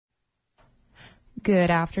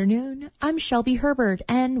Good afternoon. I'm Shelby Herbert,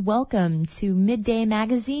 and welcome to Midday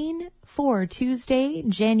Magazine for Tuesday,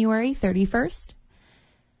 January 31st.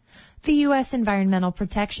 The U.S. Environmental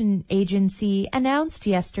Protection Agency announced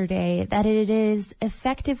yesterday that it is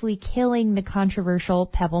effectively killing the controversial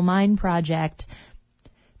Pebble Mine Project.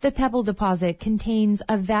 The Pebble deposit contains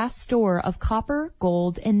a vast store of copper,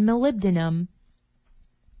 gold, and molybdenum.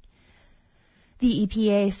 The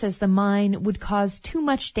EPA says the mine would cause too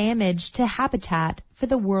much damage to habitat for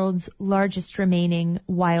the world's largest remaining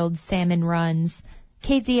wild salmon runs.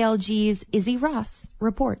 KDLG's Izzy Ross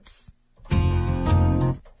reports.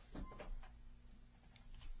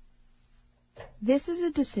 This is a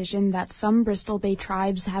decision that some Bristol Bay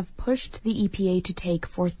tribes have pushed the EPA to take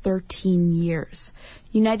for 13 years.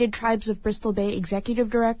 United Tribes of Bristol Bay Executive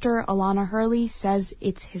Director Alana Hurley says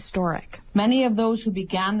it's historic. Many of those who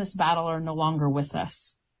began this battle are no longer with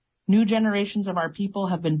us. New generations of our people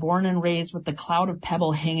have been born and raised with the cloud of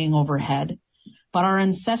pebble hanging overhead. But our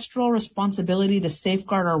ancestral responsibility to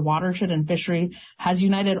safeguard our watershed and fishery has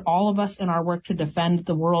united all of us in our work to defend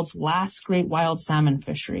the world's last great wild salmon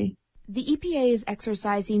fishery. The EPA is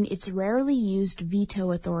exercising its rarely used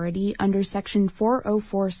veto authority under Section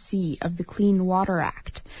 404C of the Clean Water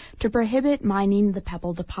Act to prohibit mining the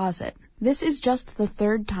Pebble deposit. This is just the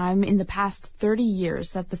third time in the past 30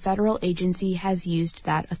 years that the federal agency has used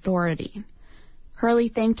that authority. Hurley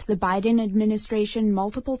thanked the Biden administration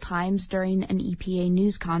multiple times during an EPA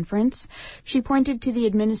news conference. She pointed to the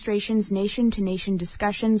administration's nation-to-nation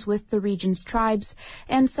discussions with the region's tribes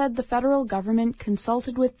and said the federal government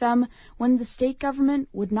consulted with them when the state government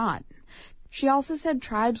would not. She also said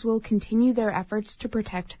tribes will continue their efforts to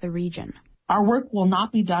protect the region. Our work will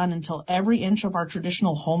not be done until every inch of our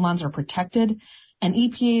traditional homelands are protected, and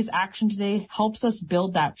EPA's action today helps us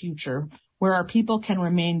build that future, where our people can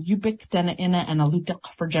remain Yupik, Dena'ina, and Alutiiq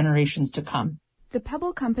for generations to come. The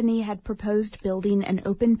Pebble Company had proposed building an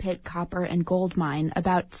open-pit copper and gold mine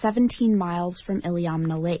about 17 miles from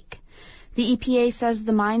Iliamna Lake. The EPA says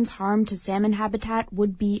the mine's harm to salmon habitat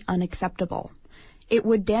would be unacceptable. It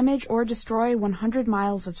would damage or destroy 100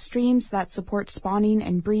 miles of streams that support spawning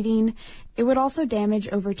and breeding. It would also damage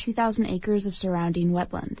over 2,000 acres of surrounding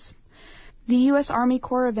wetlands. The U.S. Army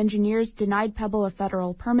Corps of Engineers denied Pebble a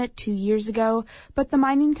federal permit 2 years ago, but the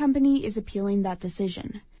mining company is appealing that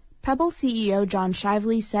decision. Pebble CEO John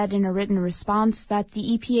Shively said in a written response that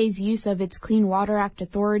the EPA's use of its Clean Water Act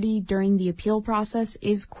authority during the appeal process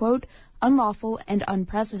is, quote, unlawful and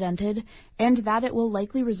unprecedented, and that it will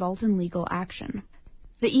likely result in legal action.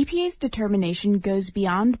 The EPA's determination goes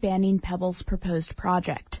beyond banning Pebble's proposed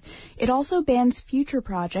project. It also bans future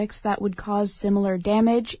projects that would cause similar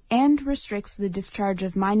damage and restricts the discharge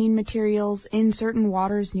of mining materials in certain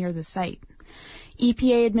waters near the site.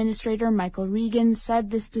 EPA Administrator Michael Regan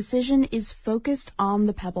said this decision is focused on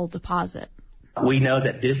the Pebble deposit. We know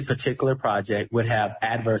that this particular project would have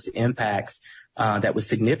adverse impacts that would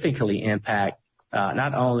significantly impact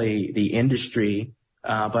not only the industry,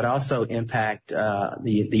 but also impact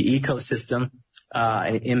the ecosystem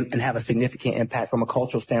and have a significant impact from a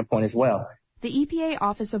cultural standpoint as well. The EPA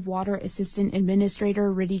Office of Water Assistant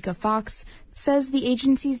Administrator Radhika Fox says the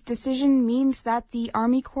agency's decision means that the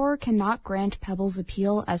Army Corps cannot grant Pebble's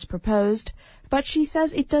appeal as proposed, but she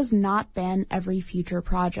says it does not ban every future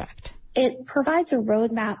project. It provides a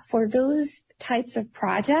roadmap for those types of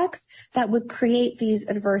projects that would create these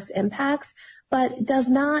adverse impacts, but does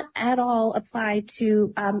not at all apply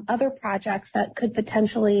to other projects that could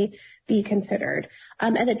potentially be considered.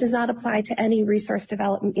 And it does not apply to any resource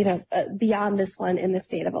development, beyond this one in the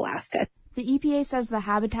state of Alaska. The EPA says the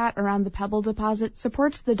habitat around the Pebble deposit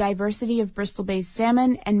supports the diversity of Bristol Bay's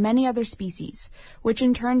salmon and many other species, which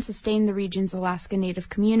in turn sustain the region's Alaska Native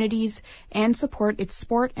communities and support its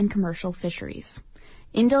sport and commercial fisheries.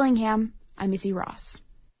 In Dillingham, I'm Izzy Ross.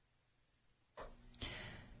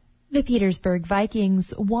 The Petersburg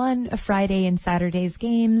Vikings won Friday and Saturday's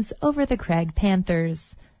games over the Craig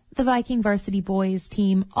Panthers. The Viking varsity boys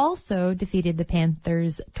team also defeated the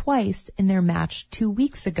Panthers twice in their match 2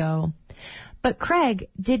 weeks ago. But Craig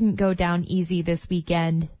didn't go down easy this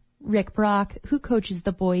weekend. Rick Brock, who coaches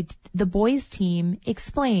the boys team,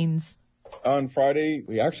 explains. On Friday,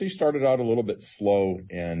 we actually started out a little bit slow,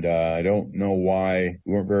 and I don't know why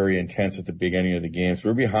we weren't very intense at the beginning of the games. We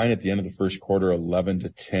were behind at the end of the first quarter,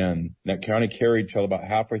 11-10. That kind of carried till about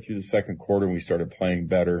halfway through the second quarter, and we started playing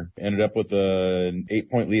better. Ended up with an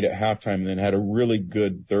 8-point lead at halftime, and then had a really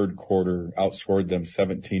good third quarter, outscored them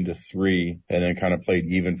 17-3, and then kind of played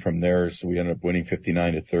even from there. So we ended up winning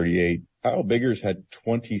 59-38. Kyle Biggers had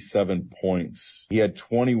 27 points. He had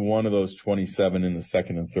 21 of those 27 in the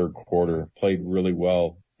second and third quarter, played really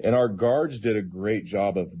well. And our guards did a great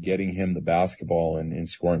job of getting him the basketball in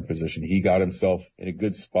scoring position. He got himself in a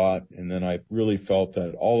good spot. And then I really felt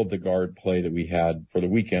that all of the guard play that we had for the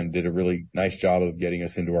weekend did a really nice job of getting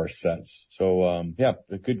us into our sets. So,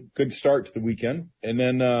 a good start to the weekend. And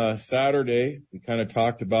then Saturday, we kind of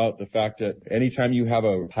talked about the fact that anytime you have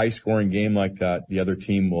a high-scoring game like that, the other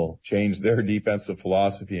team will change their defensive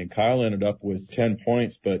philosophy. And Kyle ended up with 10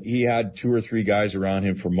 points, but he had 2 or 3 guys around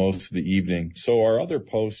him for most of the evening. So our other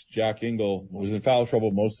post, Jack Ingle, was in foul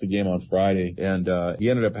trouble most of the game on Friday, and he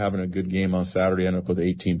ended up having a good game on Saturday, ended up with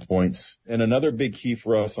 18 points. And another big key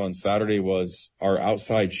for us on Saturday was our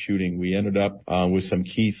outside shooting. We ended up with some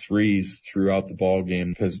key threes throughout the ball game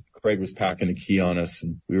because Craig was packing a key on us,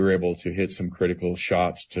 and we were able to hit some critical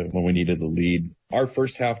shots to when we needed the lead. Our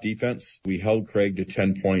first half defense, we held Craig to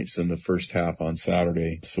 10 points in the first half on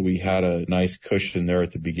Saturday. So we had a nice cushion there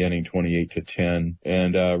at the beginning, 28-10,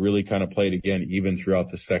 and really kind of played again even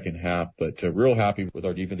throughout the second half. But real happy with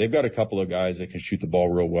our defense. They've got a couple of guys that can shoot the ball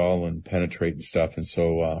real well and penetrate and stuff. And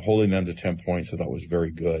so holding them to 10 points I thought was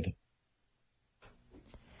very good.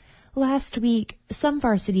 Last week, some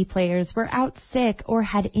varsity players were out sick or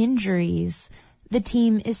had injuries. The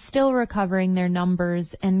team is still recovering their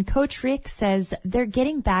numbers, and Coach Rick says they're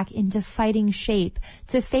getting back into fighting shape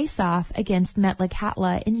to face off against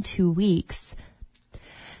Metlakatla in 2 weeks.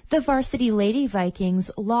 The varsity Lady Vikings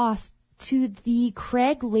lost to the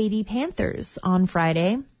Craig Lady Panthers on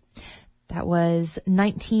Friday. That was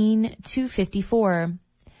 19-54.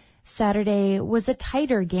 Saturday was a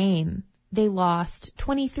tighter game. They lost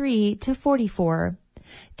 23-44.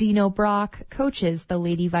 Dino Brock coaches the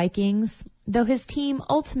Lady Vikings. Though his team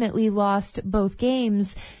ultimately lost both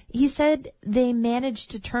games, he said they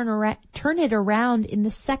managed to turn it around in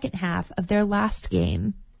the second half of their last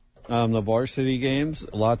game. The varsity games,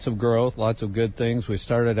 lots of growth, lots of good things. We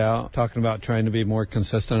started out talking about trying to be more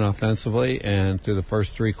consistent offensively, and through the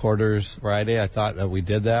first 3 quarters Friday, I thought that we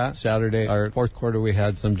did that. Saturday, our fourth quarter, we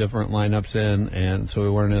had some different lineups in, and so we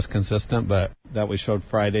weren't as consistent, but that we showed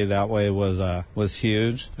Friday that way was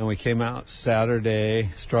huge. And we came out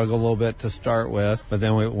Saturday, struggled a little bit to start with, but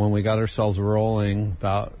then when we got ourselves rolling,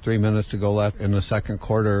 about 3 minutes to go left in the second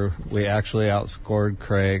quarter, we actually outscored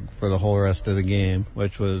Craig for the whole rest of the game,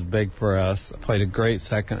 which was big for us. Played a great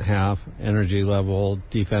second half, energy level,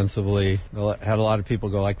 defensively. Had a lot of people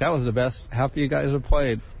go like, that was the best half you guys have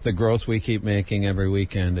played. The growth we keep making every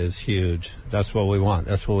weekend is huge. That's what we want.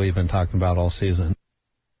 That's what we've been talking about all season.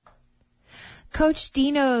 Coach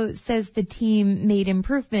Dino says the team made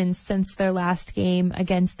improvements since their last game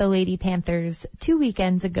against the Lady Panthers 2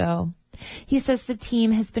 weekends ago. He says the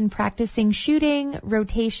team has been practicing shooting,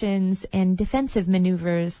 rotations, and defensive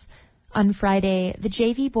maneuvers. On Friday, the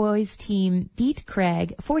JV boys team beat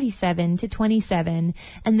Craig 47-27,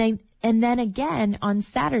 and then again on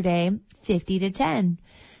Saturday, 50-10.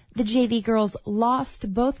 The JV girls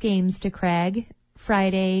lost both games to Craig,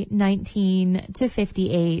 Friday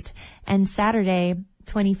 19-58, and Saturday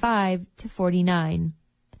 25-49.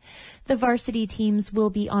 The varsity teams will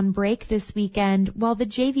be on break this weekend while the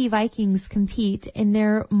JV Vikings compete in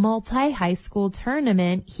their multi-high school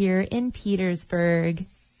tournament here in Petersburg.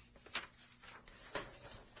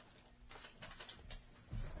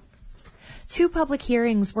 Two public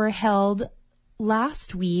hearings were held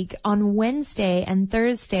last week on Wednesday and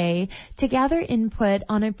Thursday to gather input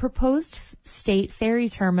on a proposed state ferry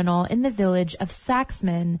terminal in the village of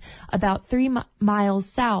Saxman, about 3 miles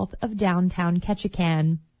south of downtown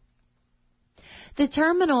Ketchikan. The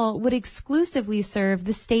terminal would exclusively serve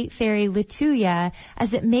the state ferry Lituya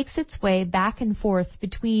as it makes its way back and forth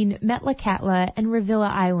between Metlakatla and Revilla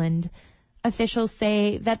Island. Officials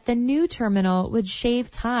say that the new terminal would shave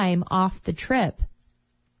time off the trip.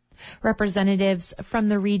 Representatives from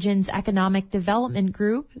the region's Economic Development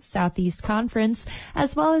Group, Southeast Conference,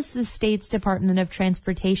 as well as the state's Department of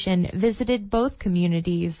Transportation visited both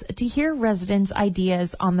communities to hear residents'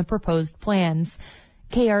 ideas on the proposed plans.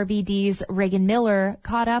 KRBD's Reagan Miller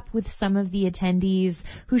caught up with some of the attendees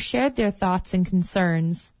who shared their thoughts and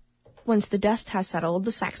concerns. Once the dust has settled,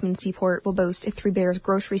 the Saxman Seaport will boast a Three Bears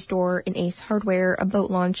grocery store, an Ace Hardware, a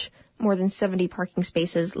boat launch, more than 70 parking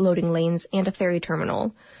spaces, loading lanes, and a ferry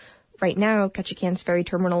terminal. Right now, Ketchikan's ferry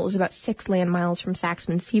terminal is about 6 land miles from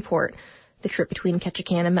Saxman Seaport. The trip between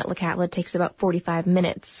Ketchikan and Metlakatla takes about 45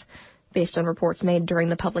 minutes. Based on reports made during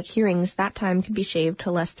the public hearings, that time could be shaved to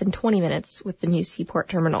less than 20 minutes with the new seaport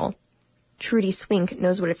terminal. Trudy Swink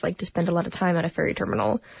knows what it's like to spend a lot of time at a ferry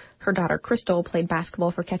terminal. Her daughter Crystal played basketball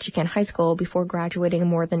for Ketchikan High School before graduating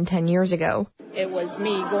more than 10 years ago. It was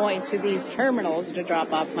me going to these terminals to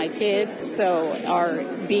drop off my kids, so are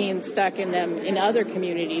being stuck in them in other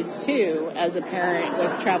communities too as a parent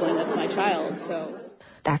with traveling with my child. So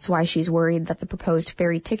that's why she's worried that the proposed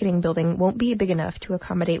ferry ticketing building won't be big enough to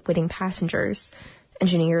accommodate waiting passengers.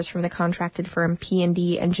 Engineers from the contracted firm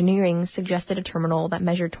P&D Engineering suggested a terminal that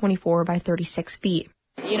measured 24 by 36 feet.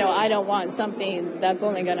 You know, I don't want something that's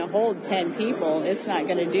only going to hold 10 people. It's not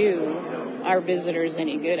going to do our visitors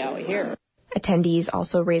any good out here. Attendees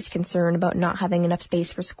also raised concern about not having enough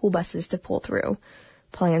space for school buses to pull through.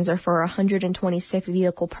 Plans are for 126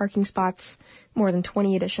 vehicle parking spots, more than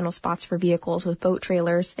 20 additional spots for vehicles with boat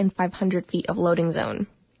trailers, and 500 feet of loading zone.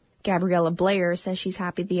 Gabriella Blair says she's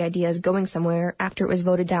happy the idea is going somewhere after it was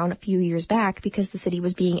voted down a few years back because the city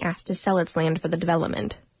was being asked to sell its land for the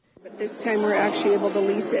development. But this time we're actually able to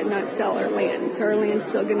lease it and not sell our land. So our land's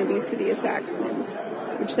still going to be City of Saxman's,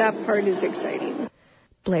 which that part is exciting.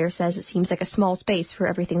 Blair says it seems like a small space for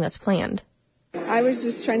everything that's planned. I was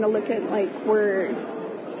just trying to look at like where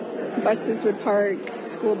buses would park,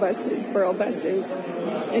 school buses, borough buses.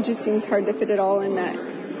 It just seems hard to fit it all in that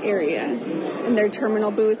area. And their terminal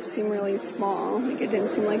booths seem really small. Like it didn't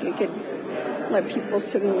seem like it could let people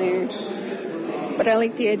sit in there. But I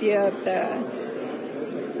like the idea of that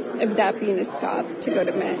being a stop to go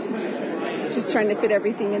to Met. Just trying to fit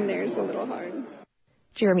everything in there is a little hard.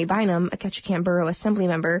 Jeremy Bynum, a Ketchikan Borough Assembly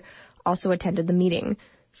member, also attended the meeting.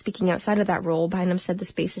 Speaking outside of that role, Bynum said the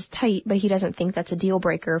space is tight, but he doesn't think that's a deal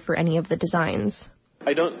breaker for any of the designs.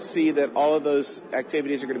 I don't see that all of those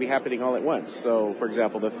activities are going to be happening all at once. So, for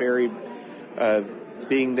example, the ferry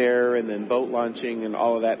being there and then boat launching and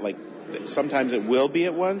all of that, like sometimes it will be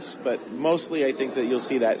at once, but mostly I think that you'll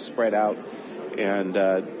see that spread out and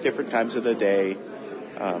different times of the day.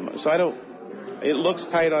 It looks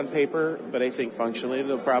tight on paper, but I think functionally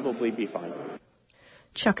it'll probably be fine.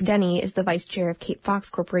 Chuck Denny is the vice chair of Cape Fox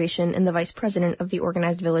Corporation and the vice president of the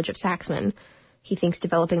organized village of Saxman. He thinks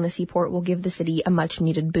developing the seaport will give the city a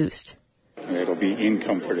much-needed boost. It'll be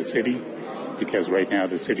income for the city because right now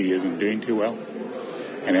the city isn't doing too well.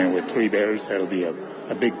 And then with Three Bears, that'll be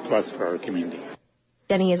a big plus for our community.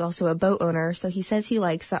 Denny is also a boat owner, so he says he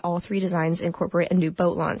likes that all three designs incorporate a new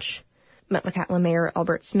boat launch. Metlakatla Mayor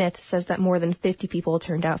Albert Smith says that more than 50 people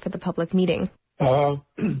turned out for the public meeting. I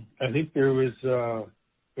think there was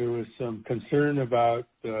some concern about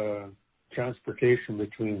transportation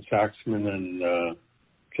between Saxman and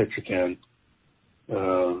Ketchikan.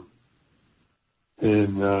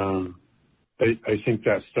 I think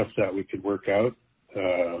that's stuff that we could work out.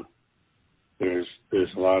 There's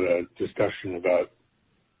a lot of discussion about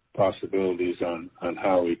possibilities on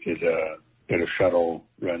how we could get a shuttle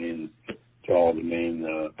running to all the main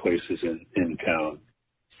places in town.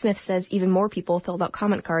 Smith says even more people filled out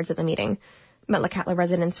comment cards at the meeting. Metlakatla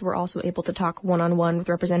residents were also able to talk one-on-one with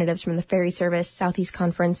representatives from the Ferry Service, Southeast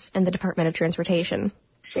Conference, and the Department of Transportation.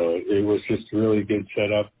 So it was just a really good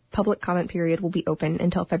setup. Public comment period will be open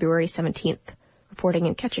until February 17th. Reporting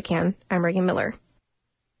in Ketchikan, I'm Reagan Miller.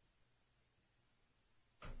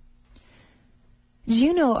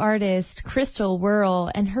 Juneau artist Crystal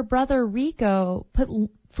Worl and her brother Rico put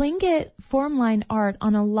Tlinget formline art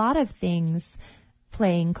on a lot of things: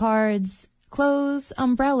 playing cards, clothes,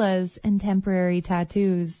 umbrellas, and temporary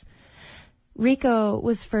tattoos. Rico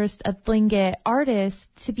was first a Tlinget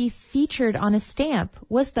artist to be featured on a stamp,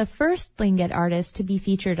 was the first Tlinget artist to be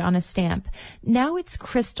featured on a stamp. Now it's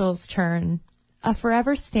Crystal's turn. A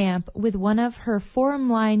forever stamp with one of her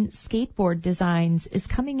formline skateboard designs is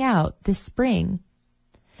coming out this spring.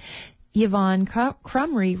 Yvonne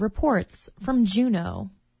Crumry reports from Juneau.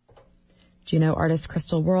 Juneau Artist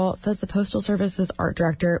Crystal Worl says the Postal Service's art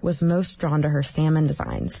director was most drawn to her salmon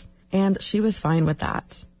designs, and she was fine with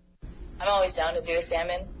that. I'm always down to do a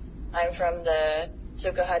salmon. I'm from the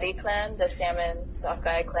Chokahari clan, the salmon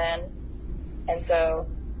sockeye clan, and so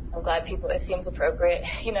I'm glad it seems appropriate,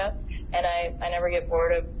 and I never get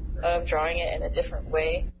bored of drawing it in a different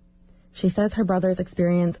way. She says her brother's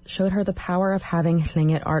experience showed her the power of having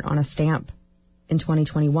Tlinget art on a stamp. In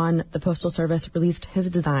 2021, the Postal Service released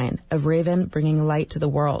his design of Raven bringing light to the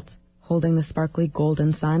world, holding the sparkly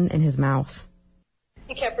golden sun in his mouth.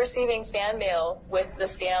 He kept receiving fan mail with the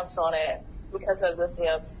stamps on it because of the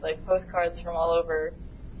stamps, like postcards from all over,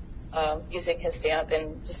 using his stamp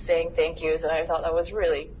and just saying thank yous, and I thought that was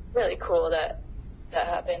really, really cool that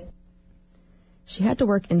happened. She had to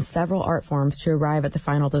work in several art forms to arrive at the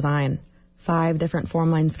final design: 5 different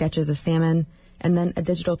formline sketches of salmon, and then a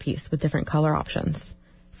digital piece with different color options.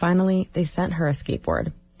 Finally, they sent her a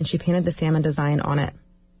skateboard, and she painted the salmon design on it.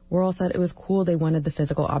 Worl said it was cool they wanted the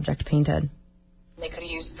physical object painted. They could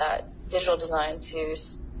have used that digital design to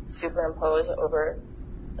superimpose over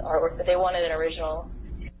the artwork, but they wanted an original.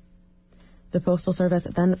 The Postal Service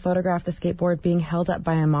then photographed the skateboard being held up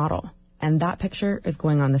by a model, and that picture is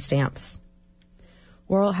going on the stamps.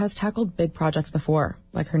 Worl has tackled big projects before,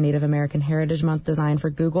 like her Native American Heritage Month design for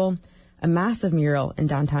Google, a massive mural in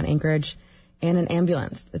downtown Anchorage, and an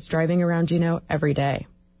ambulance that's driving around Juneau every day.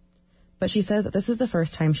 But she says that this is the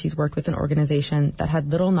first time she's worked with an organization that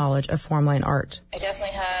had little knowledge of formline art. I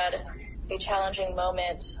definitely had a challenging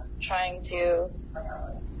moment trying to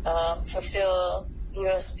fulfill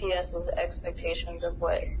USPS's expectations of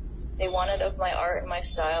what they wanted of my art and my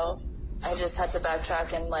style. I just had to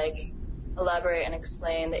backtrack and elaborate and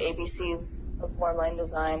explain the ABCs of formline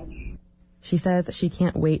design. She says she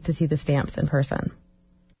can't wait to see the stamps in person.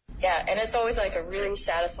 Yeah, and it's always a really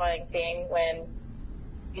satisfying thing when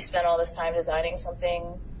you spend all this time designing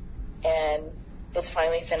something and it's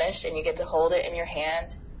finally finished and you get to hold it in your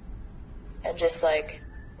hand and just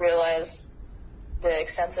realize the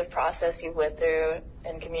extensive process you went through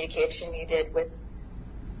and communication you did with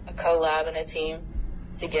a collab and a team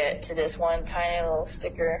to get to this one tiny little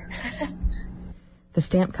sticker. The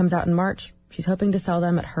stamp comes out in March. She's hoping to sell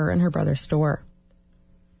them at her and her brother's store.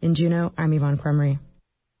 In Juneau, I'm Yvonne Crumry.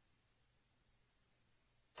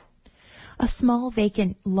 A small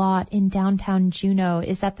vacant lot in downtown Juneau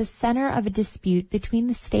is at the center of a dispute between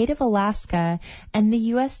the state of Alaska and the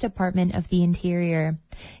U.S. Department of the Interior.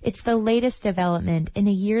 It's the latest development in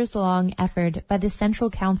a years-long effort by the Central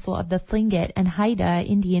Council of the Tlinget and Haida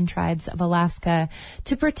Indian tribes of Alaska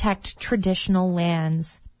to protect traditional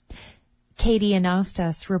lands. Katie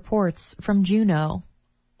Anastas reports from Juneau.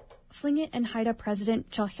 Tlinget and Haida President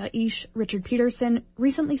Chalchaish Richard Peterson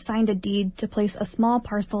recently signed a deed to place a small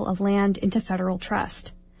parcel of land into federal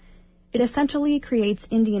trust. It essentially creates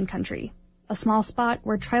Indian country, a small spot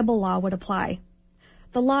where tribal law would apply.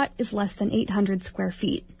 The lot is less than 800 square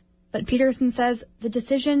feet, but Peterson says the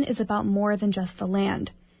decision is about more than just the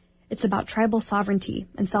land. It's about tribal sovereignty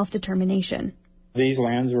and self-determination. These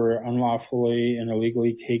lands were unlawfully and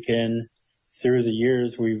illegally taken. Through the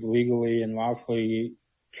years, we've legally and lawfully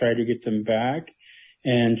try to get them back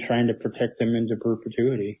and trying to protect them into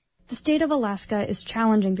perpetuity. The state of Alaska is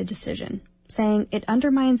challenging the decision, saying it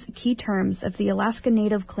undermines key terms of the Alaska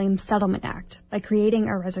Native Claims Settlement Act by creating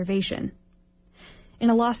a reservation. In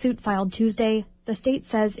a lawsuit filed Tuesday, the state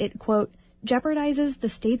says it, quote, jeopardizes the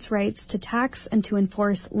state's rights to tax and to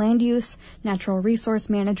enforce land use, natural resource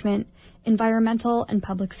management, environmental and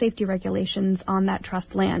public safety regulations on that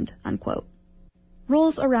trust land, unquote.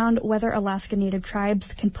 Rules around whether Alaska Native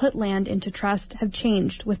tribes can put land into trust have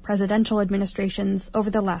changed with presidential administrations over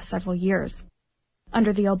the last several years.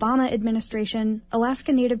 Under the Obama administration,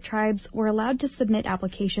 Alaska Native tribes were allowed to submit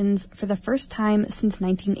applications for the first time since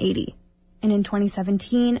 1980. And in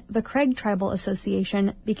 2017, the Craig Tribal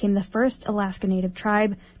Association became the first Alaska Native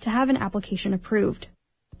tribe to have an application approved.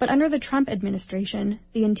 But under the Trump administration,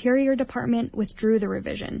 the Interior Department withdrew the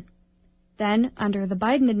revision. Then, under the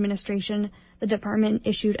Biden administration, the department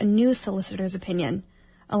issued a new solicitor's opinion,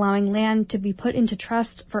 allowing land to be put into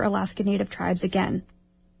trust for Alaska Native tribes again.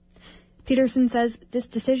 Peterson says this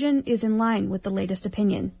decision is in line with the latest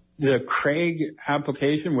opinion. The Craig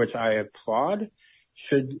application, which I applaud,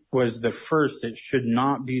 was the first. It should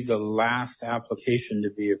not be the last application to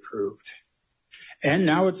be approved. And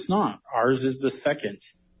now it's not. Ours is the second.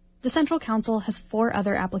 The Central Council has 4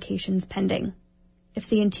 other applications pending. If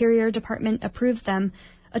the Interior Department approves them,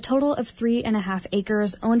 a total of 3.5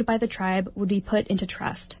 acres owned by the tribe would be put into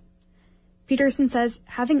trust. Peterson says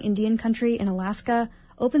having Indian country in Alaska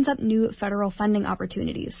opens up new federal funding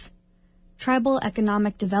opportunities. Tribal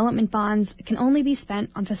economic development bonds can only be spent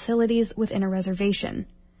on facilities within a reservation.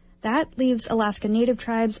 That leaves Alaska Native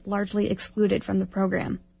tribes largely excluded from the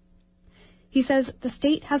program. He says the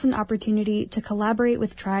state has an opportunity to collaborate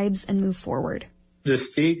with tribes and move forward. The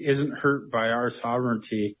state isn't hurt by our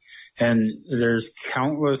sovereignty, and there's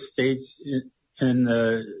countless states in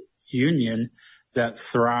the union that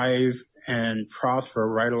thrive and prosper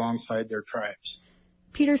right alongside their tribes.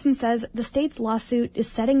 Peterson says the state's lawsuit is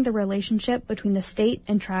setting the relationship between the state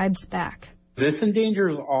and tribes back. This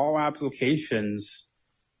endangers all applications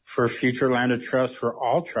for future land of trust for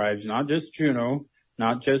all tribes, not just Juneau,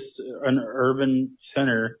 not just an urban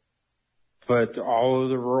center, but all of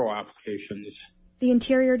the rural applications. The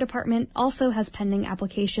Interior Department also has pending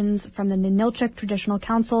applications from the Ninilchik Traditional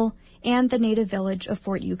Council and the Native Village of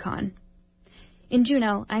Fort Yukon. In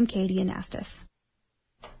Juneau, I'm Katie Anastas.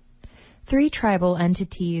 3 tribal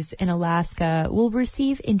entities in Alaska will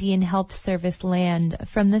receive Indian Health Service land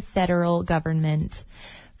from the federal government.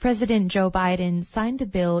 President Joe Biden signed a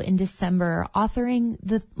bill in December authoring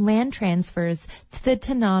the land transfers to the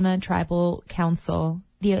Tanana Tribal Council,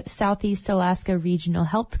 the Southeast Alaska Regional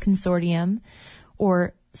Health Consortium,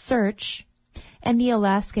 or SEARCH, and the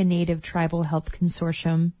Alaska Native Tribal Health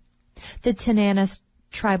Consortium. The Tanana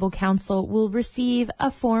Tribal Council will receive a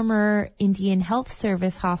former Indian Health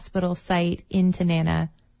Service hospital site in Tanana.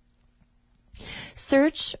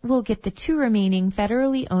 SEARCH will get the 2 remaining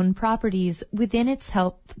federally owned properties within its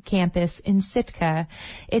health campus in Sitka.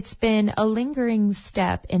 It's been a lingering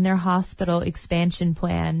step in their hospital expansion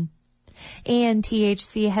plan. And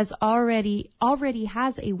THC has already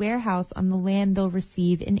has a warehouse on the land they'll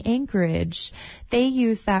receive in Anchorage. They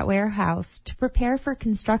use that warehouse to prepare for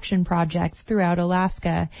construction projects throughout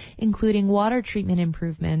Alaska, including water treatment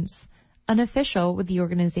improvements. An official with the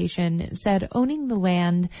organization said owning the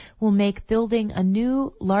land will make building a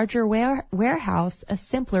new, larger warehouse a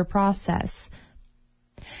simpler process.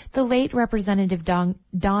 The late Representative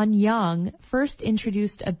Don Young first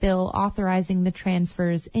introduced a bill authorizing the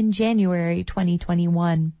transfers in January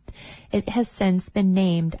 2021. It has since been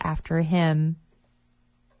named after him.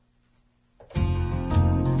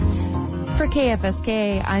 For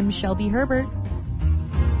KFSK, I'm Shelby Herbert.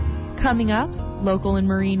 Coming up, local and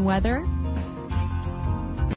marine weather,